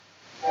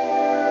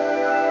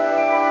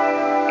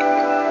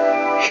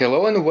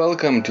Hello and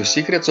welcome to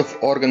Secrets of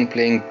Organ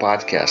Playing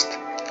podcast.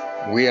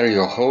 We are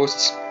your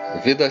hosts,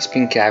 Vidas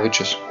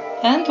Pinkevičius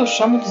and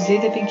Aušra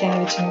Mudzytė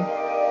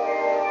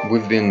Pinkevičienė.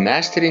 We've been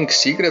mastering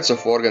secrets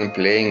of organ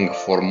playing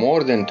for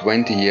more than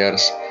 20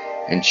 years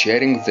and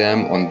sharing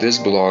them on this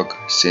blog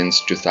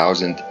since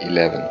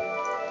 2011.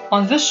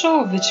 On this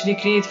show, which we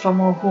create from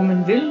our home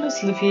in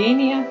Vilnius,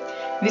 Lithuania,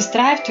 we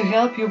strive to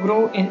help you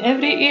grow in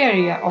every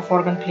area of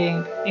organ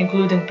playing,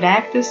 including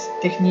practice,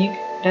 technique,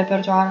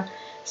 repertoire,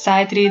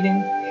 sight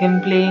reading, hymn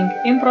playing,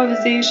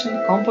 improvisation,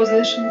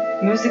 composition,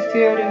 music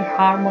theory,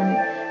 harmony,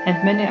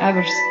 and many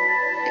others.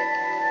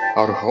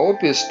 Our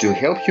hope is to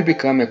help you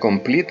become a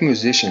complete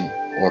musician,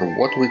 or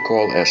what we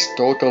call as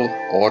total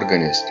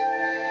organist,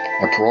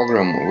 a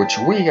program which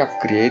we have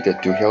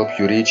created to help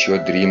you reach your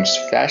dreams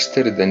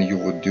faster than you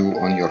would do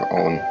on your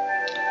own.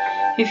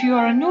 If you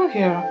are new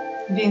here,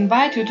 we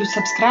invite you to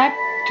subscribe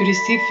to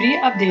receive free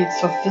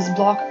updates of this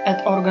blog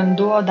at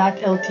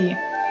organduo.lt.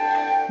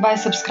 By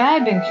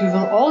subscribing, you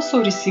will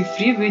also receive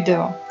free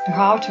video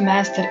how to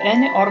master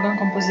any organ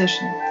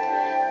composition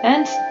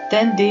and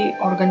 10-day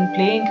organ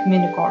playing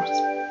mini course.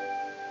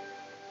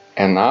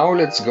 And now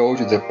let's go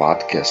to the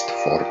podcast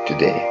for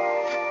today.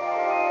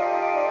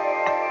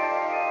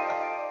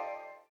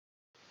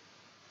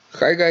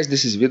 Hi guys,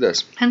 this is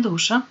Vidas. And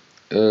Aušra.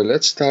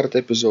 Let's start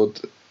episode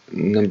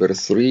number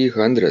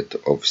 300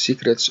 of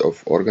Secrets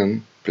of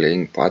Organ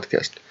Playing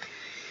podcast.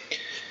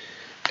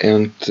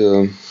 And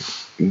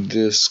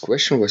this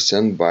question was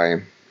sent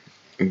by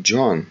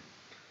John.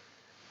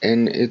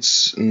 And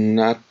it's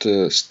not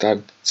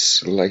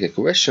starts like a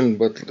question,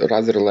 but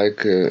rather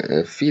like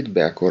a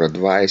feedback or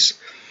advice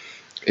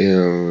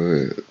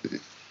or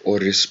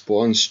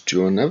response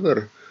to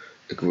another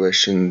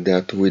question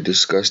that we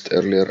discussed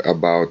earlier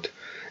about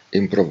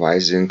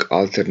improvising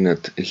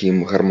alternate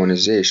hymn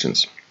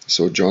harmonizations.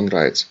 So John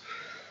writes,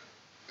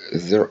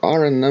 there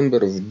are a number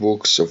of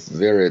books of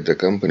varied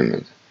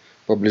accompaniment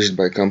published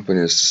by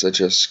companies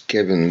such as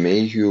Kevin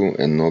Mayhew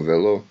and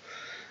Novello,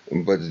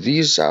 but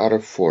these are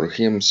for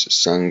hymns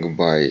sung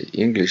by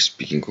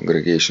English-speaking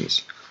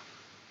congregations.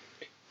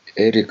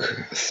 Eric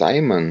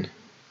Thyman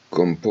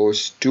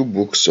composed 2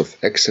 books of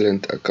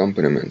excellent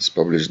accompaniments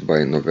published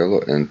by Novello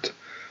and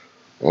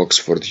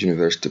Oxford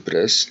University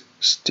Press,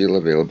 still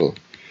available.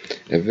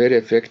 A very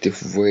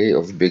effective way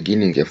of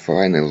beginning a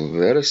final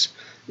verse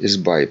is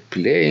by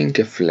playing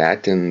a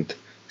flattened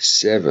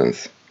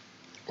 7th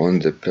on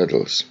the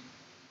pedals.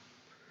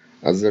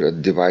 Other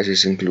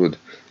devices include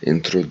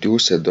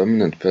introduce a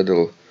dominant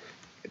pedal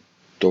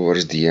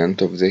towards the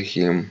end of the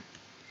hymn,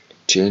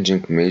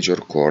 changing major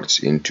chords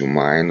into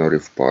minor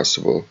if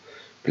possible,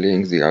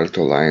 playing the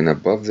alto line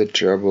above the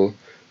treble,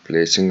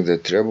 placing the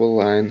treble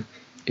line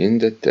in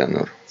the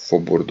tenor for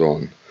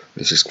bourdon.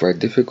 This is quite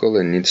difficult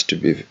and needs to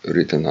be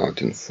written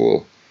out in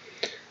full.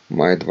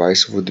 My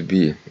advice would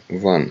be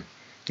 1.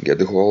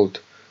 Get hold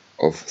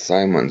of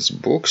Thyman's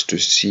books to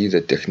see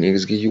the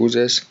techniques he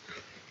uses,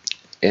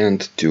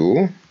 and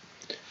 2.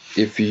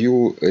 If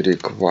you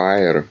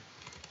require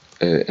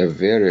a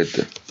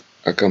varied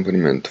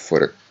accompaniment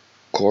for a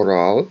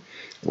choral,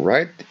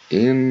 write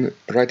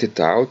it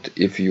out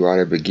if you are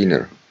a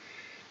beginner.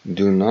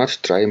 Do not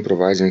try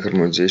improvising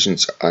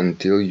harmonizations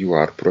until you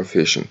are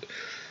proficient.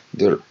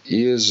 There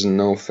is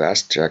no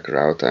fast-track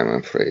route, I'm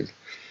afraid.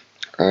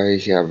 I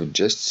have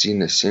just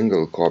seen a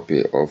single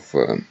copy of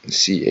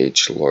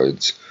C.H.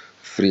 Lloyd's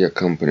free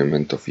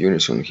accompaniment of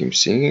unison hymn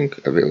singing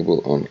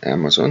available on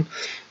Amazon.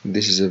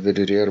 This is a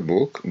very rare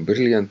book,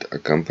 brilliant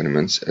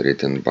accompaniments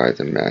written by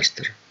the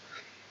master.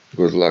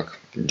 Good luck,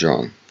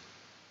 John.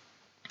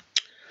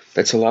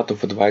 That's a lot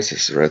of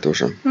advices, right,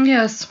 Aušra?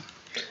 Yes.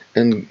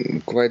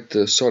 And quite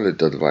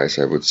solid advice,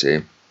 I would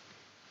say.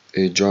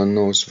 John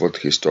knows what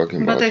he's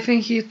talking about. But I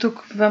think he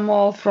took them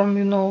all from,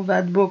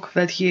 that book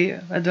that he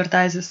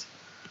advertises.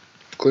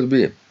 Could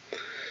be.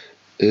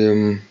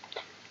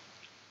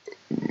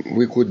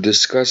 We could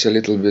discuss a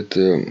little bit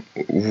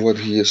what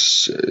he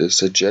is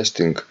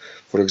suggesting.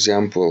 For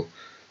example,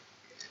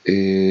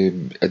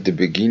 at the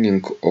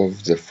beginning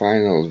of the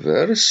final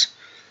verse,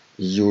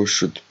 you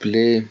should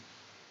play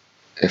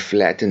a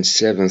flattened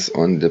 7th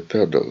on the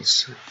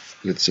pedals.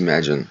 Let's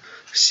imagine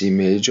C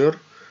major,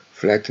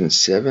 flattened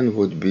 7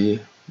 would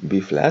be B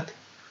flat,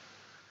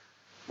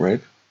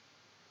 right?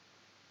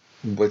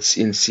 But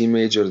in C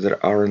major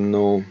there are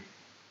no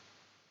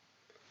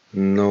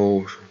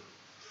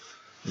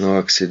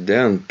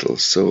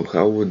accidentals, so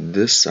how would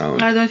this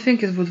sound? I don't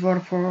think it would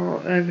work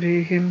for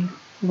every hymn,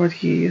 what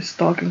he is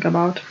talking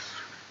about.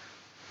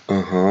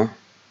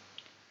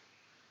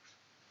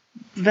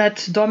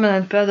 That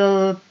dominant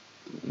pedal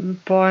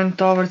point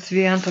towards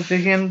the end of the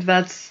hymn,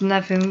 that's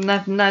nothing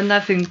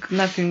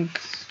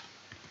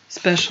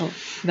special.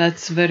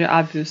 That's very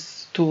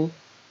obvious tool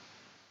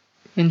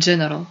in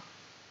general.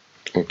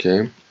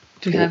 Okay.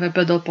 To have a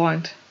pedal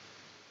point.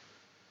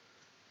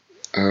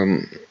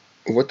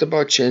 What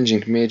about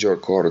changing major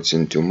chords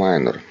into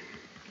minor?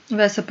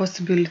 That's a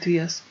possibility,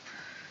 yes.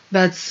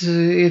 That's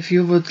if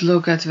you would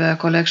look at the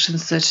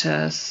collections such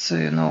as,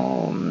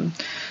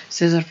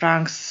 César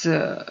Franck's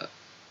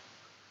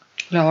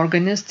the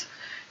organist,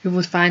 you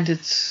would find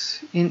it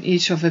in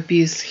each of a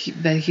piece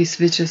that he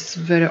switches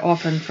very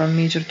often from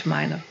major to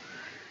minor,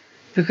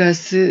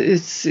 because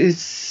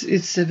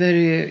it's a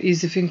very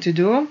easy thing to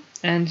do,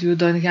 and you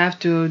don't have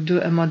to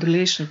do a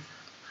modulation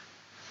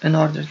in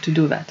order to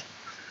do that.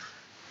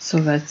 So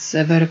that's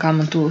a very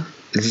common tool.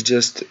 It's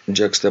just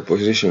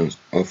juxtaposition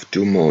of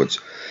two modes.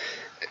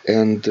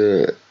 And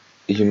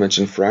you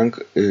mentioned Frank.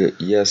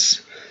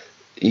 Yes,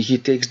 he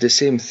takes the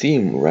same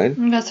theme, right?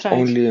 That's right.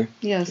 Only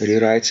Yes.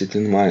 rewrites it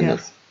in minor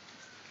Yes.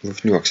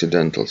 with new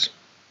accidentals.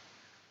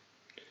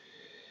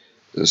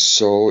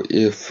 So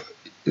if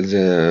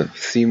the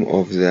theme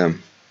of the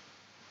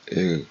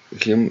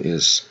hymn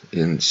is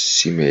in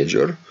C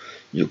major,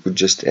 you could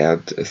just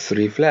add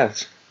 3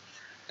 flats,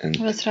 and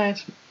That's right.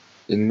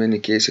 in many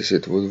cases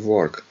it would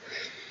work.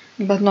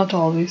 But not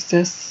always,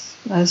 yes,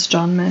 as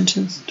John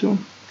mentions too.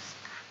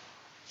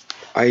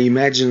 I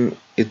imagine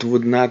it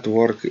would not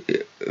work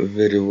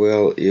very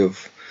well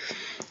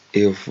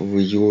if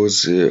we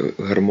use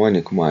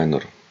harmonic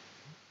minor.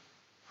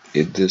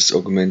 This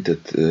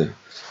augmented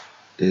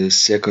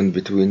second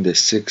between the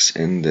 6th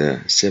and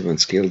the 7th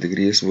scale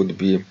degrees would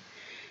be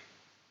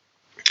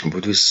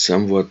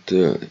somewhat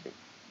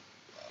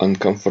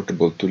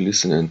uncomfortable to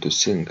listen and to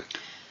sing.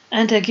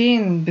 And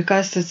again,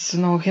 because it's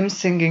hymn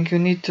singing, you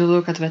need to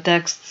look at the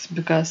texts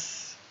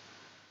because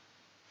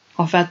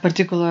of that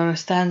particular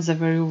stanza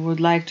where you would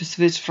like to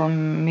switch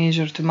from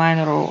major to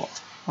minor or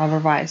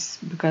otherwise,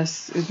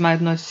 because it might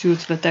not suit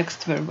the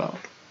text very well.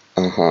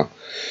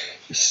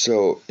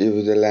 So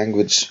if the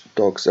language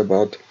talks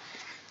about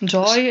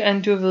joy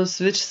and you will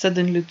switch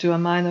suddenly to a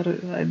minor,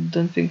 I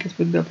don't think it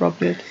would be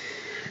appropriate.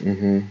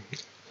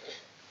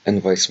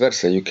 And vice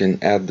versa, you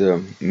can add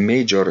a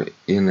major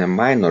in a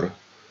minor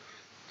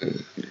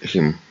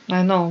hymn.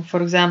 I know,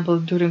 for example,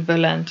 during the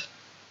Lent.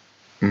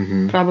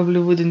 Probably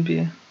wouldn't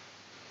be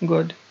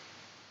good.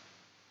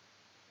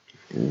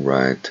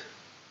 Right.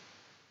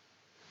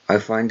 I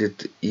find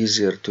it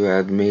easier to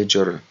add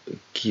major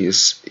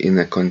keys in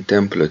a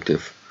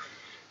contemplative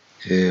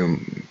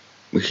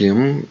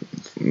hymn,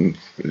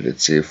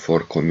 let's say for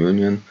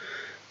communion,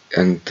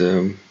 and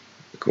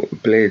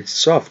play it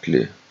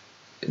softly,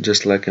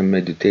 just like a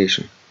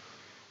meditation.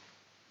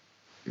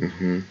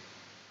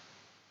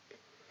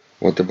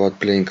 What about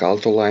playing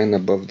alto line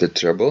above the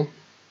treble?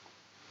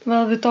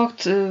 Well, we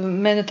talked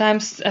many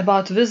times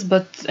about this,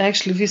 but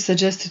actually we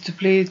suggested to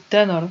play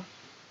tenor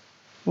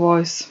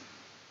voice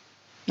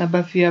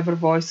above the other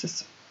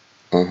voices.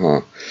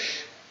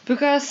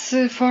 Because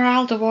for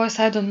alto voice,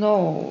 I don't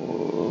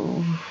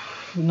know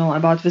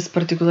about this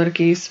particular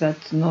case that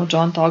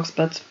John talks,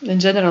 but in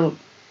general,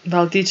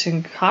 while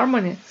teaching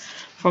harmony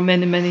for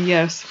many, many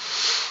years,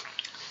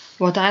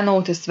 what I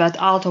noticed that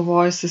alto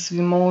voice is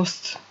the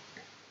most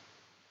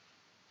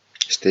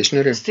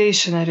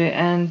stationary,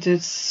 and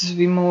it's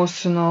the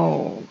most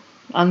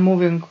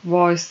unmoving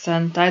voice,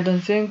 and I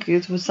don't think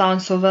it would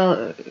sound so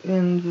well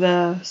in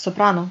the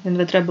soprano, in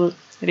the treble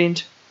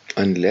range.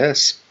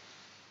 Unless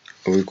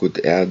we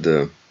could add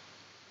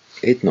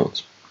 8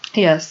 notes.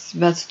 Yes,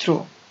 that's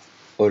true.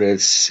 Or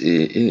it's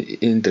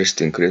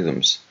interesting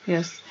rhythms.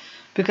 Yes,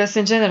 because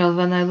in general,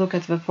 when I look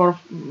at the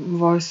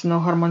 4-voice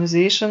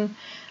harmonization,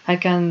 I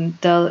can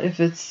tell if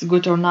it's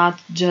good or not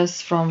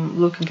just from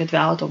looking at the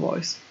alto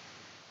voice.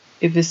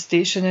 If it's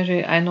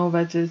stationary, I know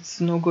that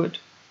it's no good.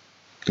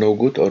 No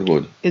good or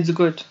good? It's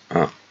good.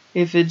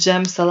 If it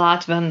jams a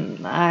lot,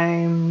 then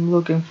I'm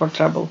looking for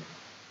trouble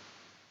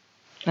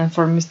and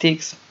for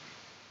mistakes.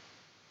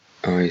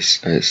 I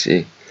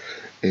see.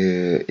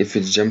 If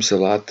it jumps a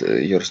lot,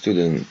 your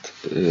student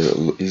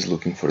is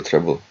looking for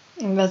trouble.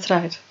 That's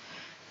right.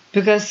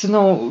 Because,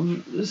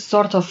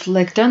 sort of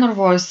like tenor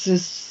voice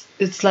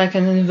it's like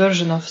an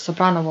inversion of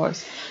soprano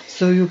voice.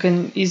 So you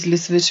can easily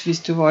switch these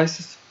two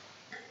voices.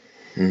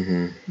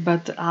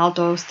 But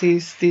alto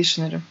stays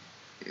stationary.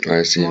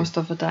 I see. Most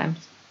of the time.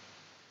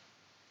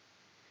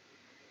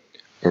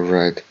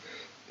 Right.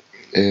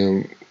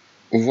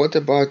 What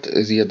about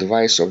the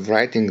advice of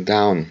writing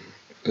down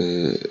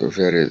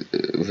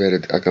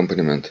varied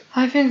accompaniment?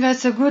 I think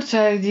that's a good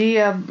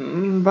idea,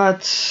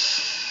 but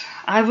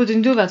I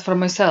wouldn't do that for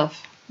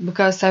myself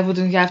because I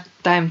wouldn't have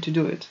time to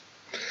do it.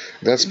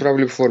 That's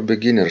probably for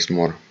beginners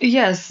more.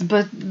 Yes,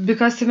 but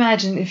because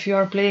imagine if you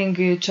are playing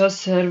a church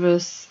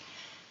service,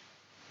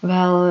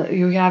 well,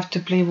 you have to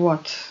play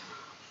what?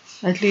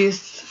 At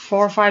least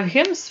 4 or 5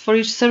 hymns for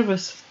each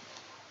service.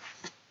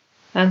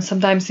 And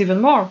sometimes even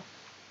more.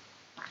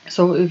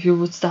 So if you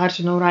would start,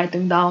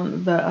 writing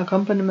down the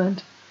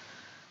accompaniment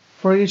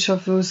for each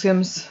of those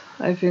hymns,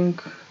 I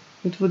think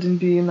it wouldn't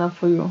be enough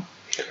for you.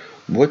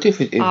 What if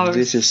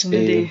this is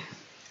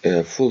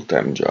a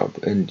full-time job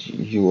and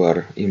you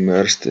are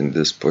immersed in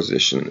this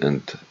position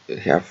and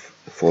have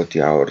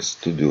 40 hours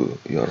to do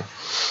your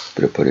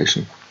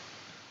preparation?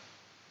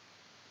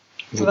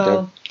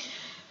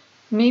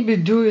 Maybe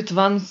do it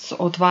once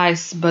or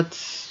twice, but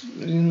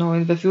in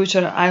the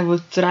future I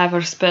would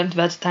rather spend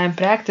that time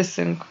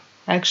practicing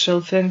actual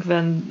thing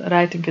than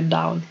writing it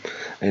down.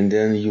 And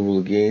then you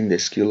will gain the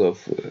skill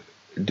of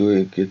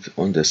doing it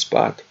on the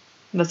spot.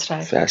 That's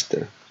right.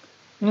 Faster.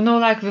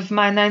 Like with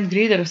my 9th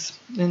graders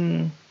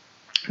in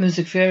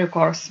music theory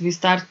course, we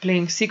start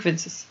playing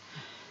sequences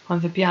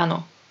on the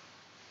piano.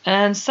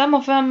 And some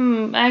of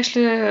them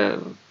actually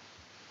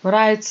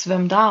writes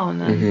them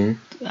down, and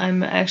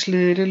I'm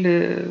actually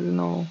really,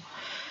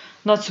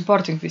 not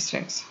supporting these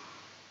things.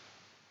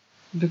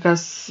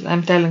 Because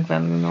I'm telling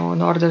them,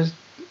 in order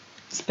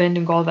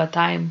spending all that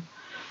time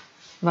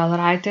while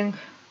writing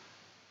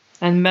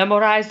and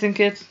memorizing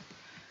it,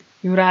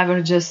 you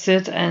rather just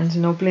sit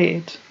and play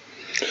it.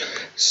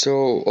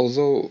 So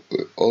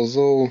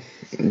although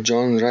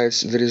John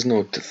writes there is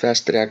no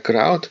fast track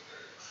route,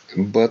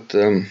 but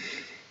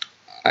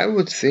I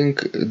would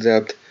think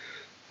that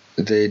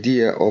the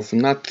idea of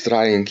not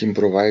trying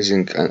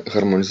improvising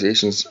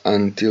harmonizations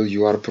until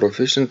you are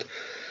proficient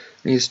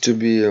needs to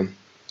be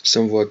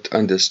somewhat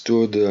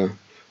understood,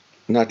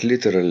 not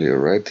literally,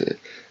 right?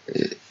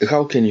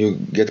 How can you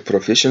get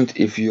proficient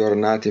if you are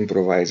not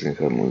improvising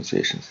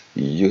harmonizations?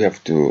 You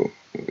have to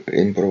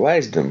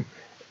improvise them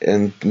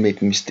and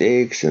make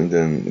mistakes and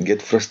then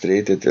get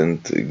frustrated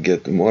and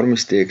get more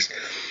mistakes.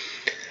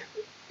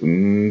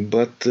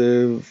 But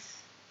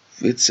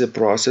it's a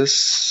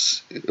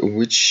process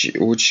which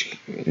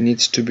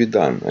needs to be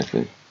done, I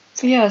think.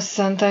 Yes,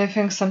 and I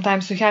think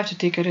sometimes you have to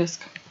take a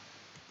risk.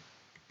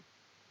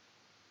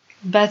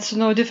 That's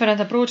no different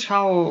approach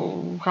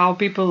how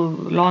people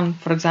learn,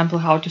 for example,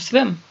 how to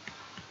swim.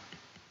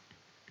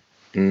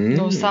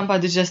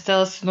 Somebody just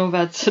tells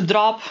that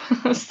drop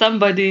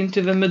somebody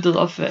into the middle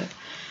of a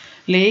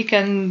lake,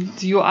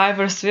 and you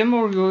either swim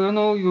or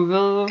you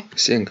will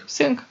sink.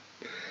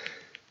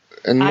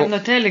 And I'm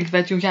not telling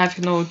that you have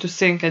to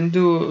sink and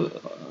do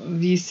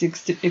these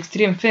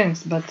extreme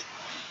things,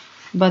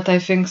 but I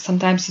think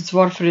sometimes it's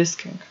worth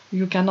risking.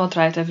 You cannot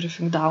write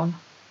everything down.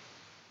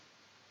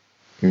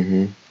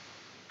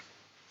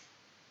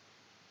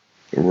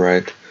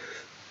 Right,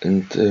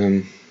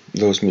 and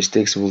those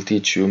mistakes will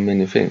teach you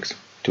many things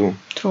too.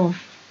 True.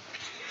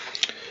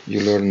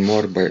 You learn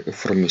more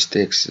from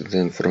mistakes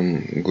than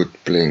from good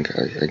playing,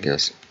 I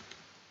guess.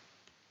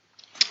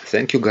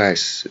 Thank you,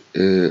 guys.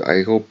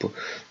 I hope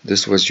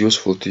this was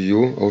useful to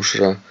you.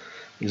 Aushra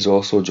is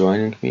also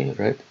joining me,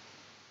 right?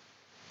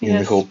 Yes.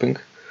 In hoping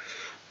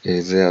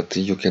that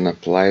you can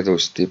apply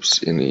those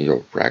tips in your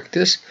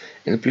practice.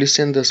 And please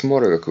send us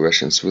more of your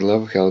questions. We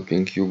love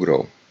helping you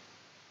grow.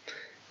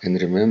 And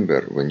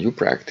remember, when you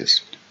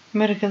practice,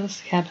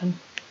 miracles happen.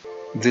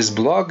 This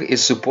blog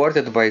is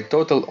supported by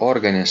Total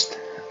Organist,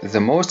 the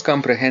most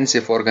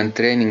comprehensive organ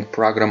training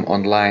program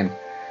online,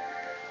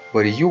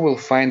 where you will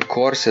find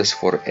courses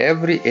for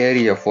every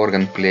area of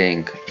organ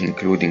playing,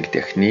 including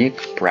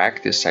technique,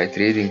 practice, sight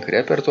reading,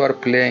 repertoire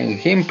playing,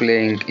 hymn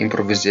playing,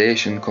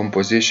 improvisation,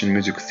 composition,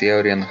 music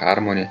theory and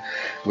harmony,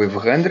 with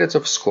hundreds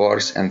of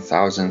scores and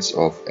thousands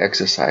of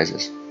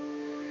exercises.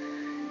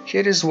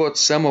 Here is what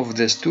some of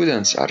the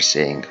students are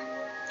saying.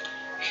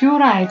 Hugh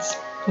writes,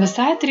 "The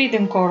sight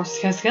reading course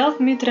has helped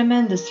me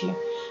tremendously.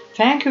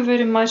 Thank you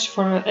very much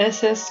for your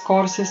essays,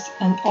 courses,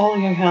 and all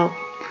your help."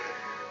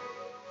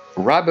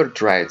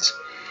 Robert writes,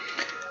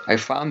 "I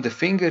found the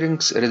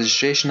fingerings,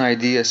 registration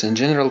ideas, and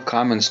general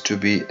comments to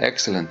be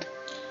excellent."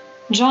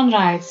 John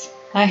writes,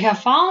 "I have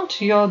found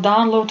your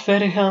download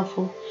very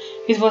helpful.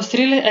 It was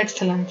really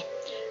excellent.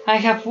 I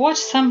have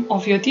watched some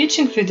of your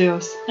teaching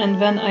videos, and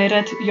when I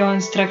read your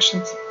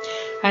instructions,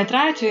 I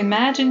tried to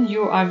imagine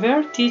you are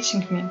there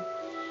teaching me.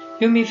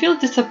 You may feel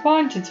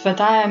disappointed that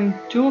I am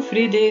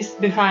 2-3 days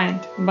behind,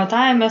 but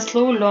I am a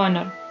slow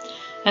learner,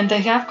 and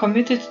I have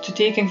committed to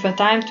taking the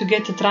time to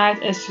get it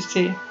right, as you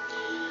say.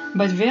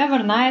 But the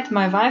other night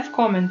my wife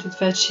commented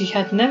that she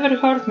had never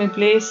heard me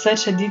play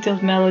such a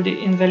detailed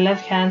melody in the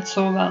left hand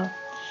so well.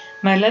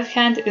 My left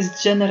hand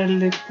is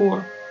generally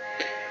poor."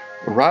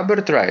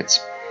 Robert writes,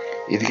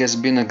 "It has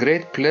been a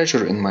great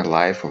pleasure in my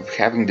life of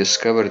having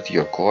discovered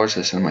your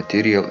courses and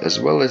material as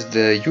well as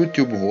the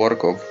YouTube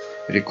work of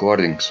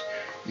recordings.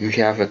 You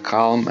have a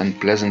calm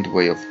and pleasant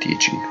way of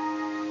teaching."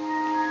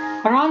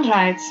 Ron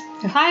writes,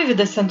 "Hi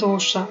Vidas and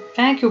Aušra,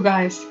 thank you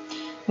guys.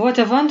 What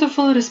a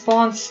wonderful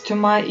response to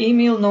my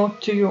email note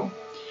to you.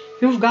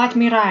 You've got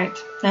me right,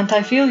 and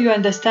I feel you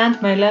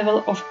understand my level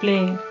of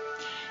playing.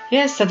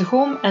 Yes, at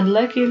home, and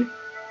lucky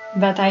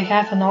that I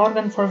have an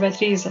organ for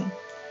that reason.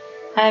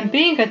 I am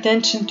paying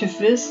attention to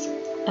this,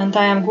 and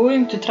I am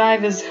going to try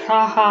this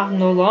haha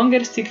no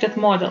longer secret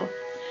model.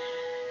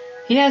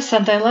 Yes,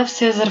 and I love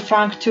Cesar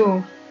Frank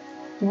too.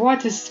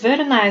 What is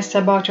very nice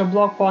about your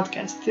blog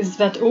podcast is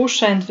that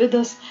Aušra and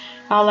Vidas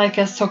are like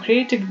a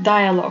Socratic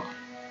dialogue,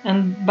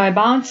 and by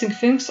bouncing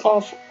things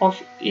off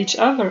of each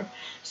other,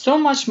 so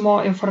much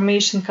more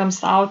information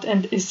comes out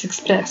and is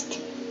expressed.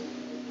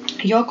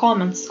 Your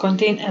comments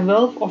contain a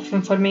wealth of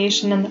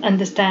information and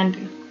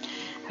understanding.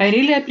 I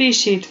really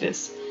appreciate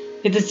this.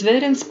 It is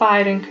very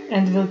inspiring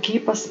and will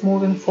keep us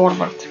moving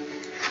forward."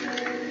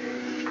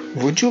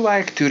 Would you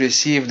like to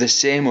receive the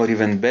same or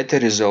even better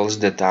results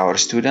that our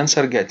students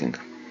are getting?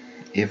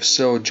 If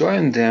so,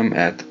 join them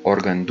at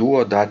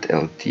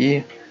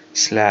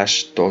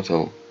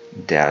organduo.lt/total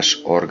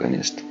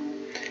organist.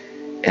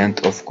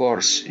 And of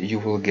course, you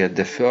will get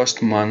the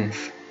first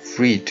month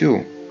free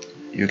too.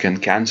 You can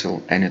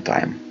cancel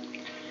anytime.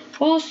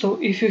 Also,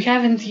 if you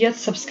haven't yet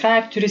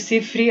subscribed to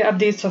receive free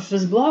updates of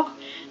this blog,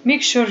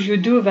 make sure you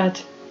do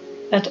that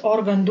at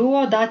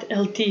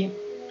organduo.lt.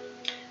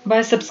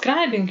 By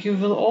subscribing, you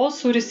will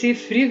also receive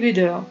free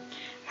video,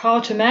 how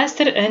to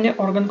master any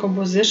organ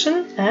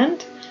composition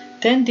and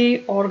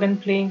 10-day organ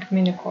playing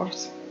mini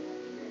course.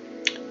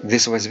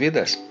 This was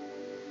Vidas.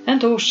 And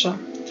Ausra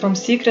from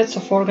Secrets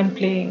of Organ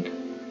Playing.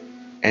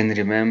 And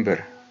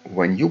remember,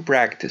 when you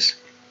practice,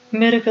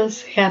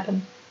 miracles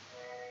happen.